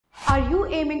Are you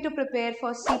aiming to prepare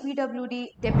for CPWD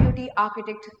Deputy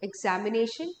Architect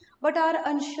examination but are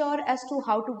unsure as to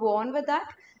how to go on with that?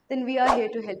 Then we are here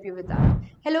to help you with that.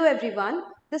 Hello everyone,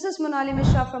 this is Monali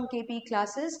Mishra from KP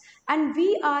Classes and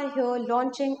we are here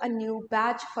launching a new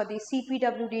batch for the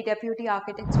CPWD Deputy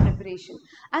Architects preparation.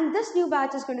 And this new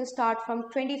batch is going to start from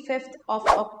 25th of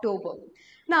October.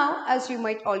 Now, as you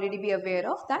might already be aware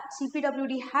of, that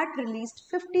CPWD had released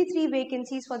 53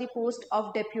 vacancies for the post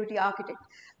of Deputy Architect.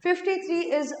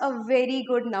 53 is a very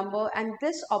good number and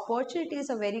this opportunity is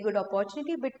a very good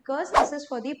opportunity because this is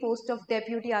for the post of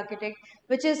Deputy Architect,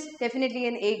 which is definitely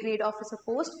an A grade officer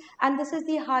post, and this is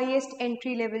the highest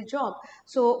entry level job.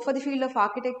 So for the field of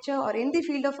architecture or in the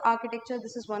field of architecture,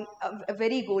 this is a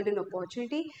very golden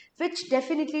opportunity which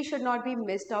definitely should not be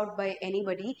missed out by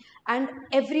anybody, and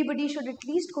everybody should at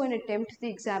least go and attempt the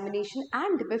examination,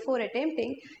 and before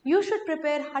attempting you should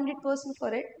prepare 100%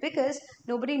 for it because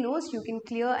nobody knows, you can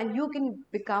clear and you can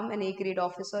become an A grade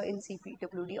officer in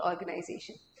CPWD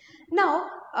organization. Now,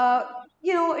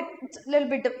 it's a little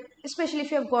bit, especially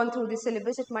if you have gone through the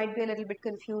syllabus, it might be a little bit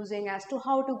confusing as to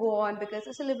how to go on because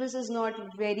the syllabus is not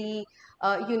very,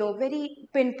 very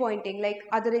pinpointing like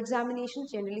other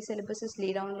examinations. Generally, syllabus is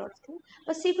laid down a lot of things.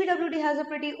 But CPWD has a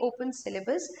pretty open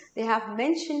syllabus. They have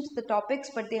mentioned the topics,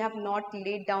 but they have not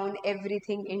laid down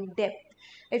everything in depth.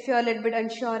 If you're a little bit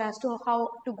unsure as to how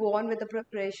to go on with the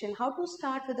preparation, how to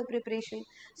start with the preparation,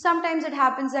 sometimes it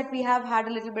happens that we have had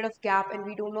a little bit of gap and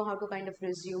we don't know how to kind of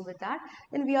resume with that,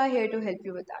 then we are here to help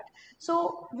you with that.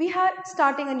 So we are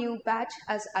starting a new batch,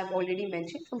 as I've already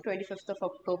mentioned, from 25th of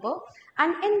October,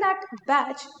 and in that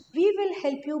batch we will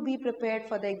help you be prepared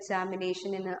for the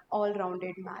examination in an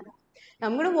all-rounded manner. Now,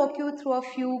 I'm going to walk you through a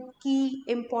few key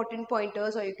important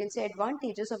pointers, or you can say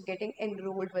advantages of getting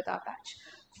enrolled with our batch.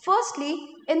 Firstly,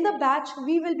 in the batch,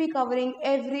 we will be covering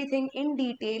everything in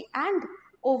detail and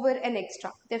over an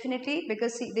extra. Definitely,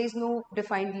 because see, there is no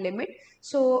defined limit.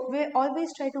 So we always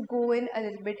try to go in a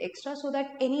little bit extra so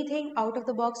that anything out of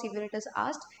the box, even it is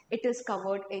asked, it is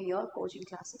covered in your coaching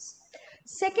classes.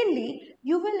 Secondly,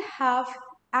 you will have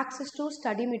access to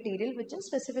study material which is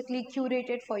specifically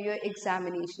curated for your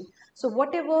examination. So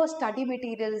whatever study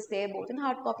material is there, both in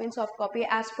hard copy and soft copy,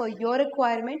 as per your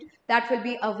requirement, that will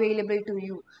be available to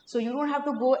you. So you don't have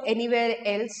to go anywhere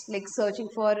else like searching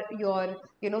for your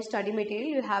study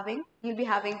material. You'll be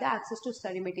having the access to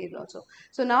study material also.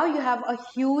 So now you have a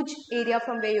huge area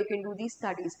from where you can do these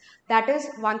studies. That is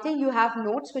one thing. You have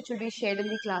notes which will be shared in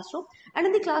the classroom, and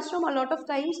in the classroom a lot of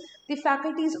times the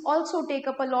faculties also take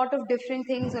up a lot of different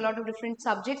things, a lot of different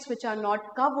subjects which are not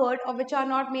covered or which are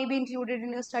not maybe included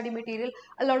in your study material,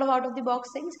 a lot of out of the box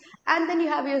things, and then you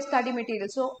have your study material.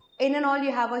 So in and all,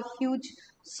 you have a huge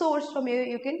source from where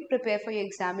you can prepare for your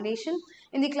examination.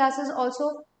 In the classes also,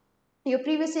 your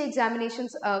previous year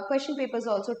examinations question papers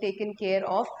also taken care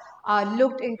of,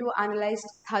 looked into, analyzed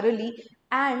thoroughly,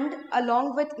 and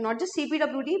along with not just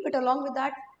CPWD but along with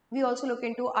that we also look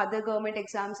into other government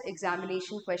exams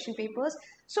examination question papers,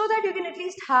 so that you can at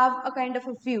least have a kind of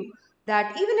a view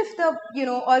that even if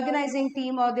the organizing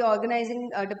team or the organizing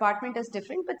department is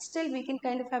different, but still we can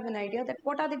kind of have an idea that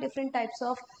what are the different types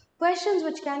of questions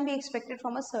which can be expected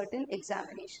from a certain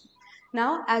examination.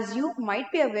 Now, as you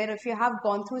might be aware, if you have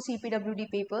gone through CPWD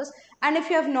papers, and if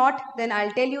you have not, then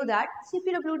I'll tell you that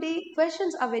CPWD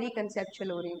questions are very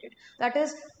conceptual oriented. That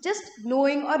is, just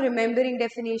knowing or remembering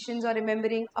definitions or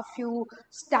remembering a few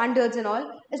standards and all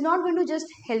is not going to just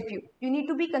help you. You need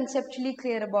to be conceptually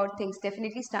clear about things.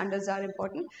 Definitely standards are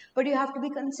important, but you have to be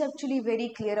conceptually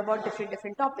very clear about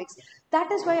different topics.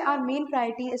 That is why our main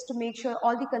priority is to make sure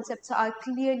all the concepts are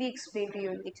clearly explained to you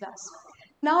in the class.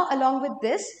 Now, along with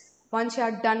this, once you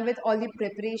are done with all the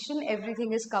preparation,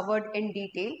 everything is covered in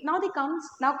detail. Now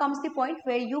comes the point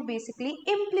where you basically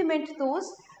implement those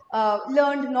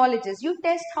learned knowledges. You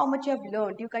test how much you have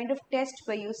learned. You kind of test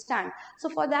where you stand. So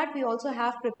for that, we also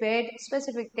have prepared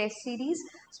specific test series,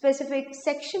 specific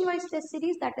section-wise test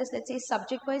series, that is, let's say,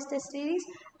 subject-wise test series,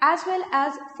 as well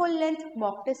as full-length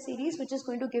mock test series, which is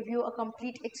going to give you a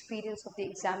complete experience of the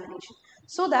examination.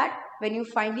 So that when you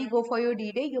finally go for your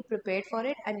D-Day, you're prepared for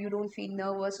it and you don't feel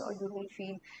nervous or you don't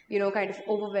feel, kind of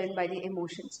overwhelmed by the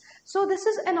emotions. So this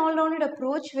is an all-rounded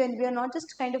approach when we are not just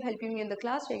kind of helping you in the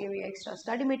class, we're giving you extra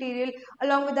study material.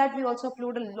 Along with that, we also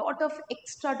upload a lot of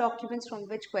extra documents from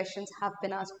which questions have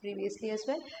been asked previously as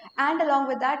well. And along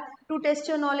with that, to test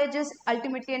your knowledge is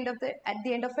ultimately at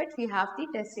the end of it, we have the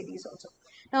test series also.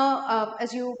 Now,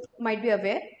 as you might be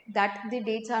aware that the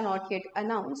dates are not yet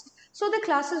announced. So the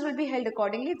classes will be held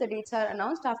accordingly. If the dates are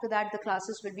announced, after that the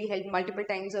classes will be held multiple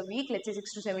times a week, let's say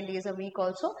 6 to 7 days a week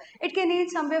also. It can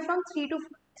range somewhere from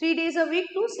 3 days a week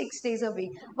to 6 days a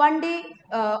week. 1 day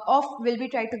off will be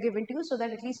tried to give it to you so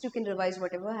that at least you can revise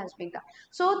whatever has been done.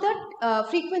 So the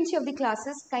frequency of the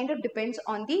classes kind of depends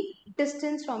on the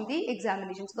distance from the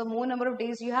examination. So the more number of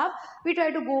days you have, we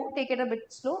try to go take it a bit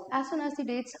slow. As soon as the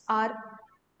dates are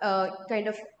kind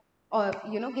of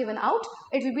given out,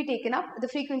 it will be taken up, the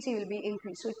frequency will be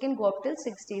increased, so it can go up till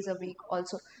 6 days a week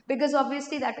also, because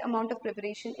obviously that amount of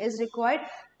preparation is required.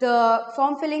 The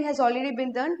form filling has already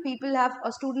been done, people have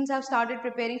students have started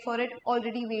preparing for it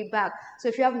already way back. So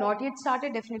if you have not yet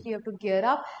started, definitely you have to gear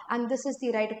up, and this is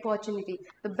the right opportunity.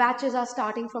 The batches are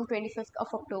starting from 25th of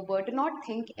October. Do not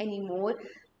think anymore,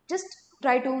 just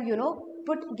try to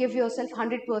give yourself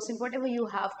 100%, whatever you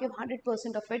have, give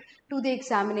 100% of it to the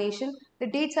examination. The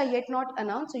dates are yet not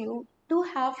announced, so you do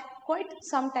have quite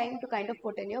some time to kind of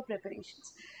put in your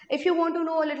preparations. If you want to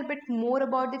know a little bit more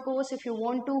about the course, if you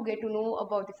want to get to know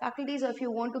about the faculties, or if you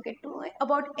want to get to know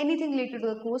about anything related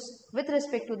to the course with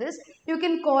respect to this, you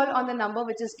can call on the number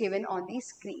which is given on the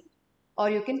screen,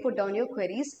 or you can put down your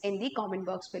queries in the comment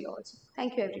box below also.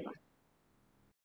 Thank you everyone.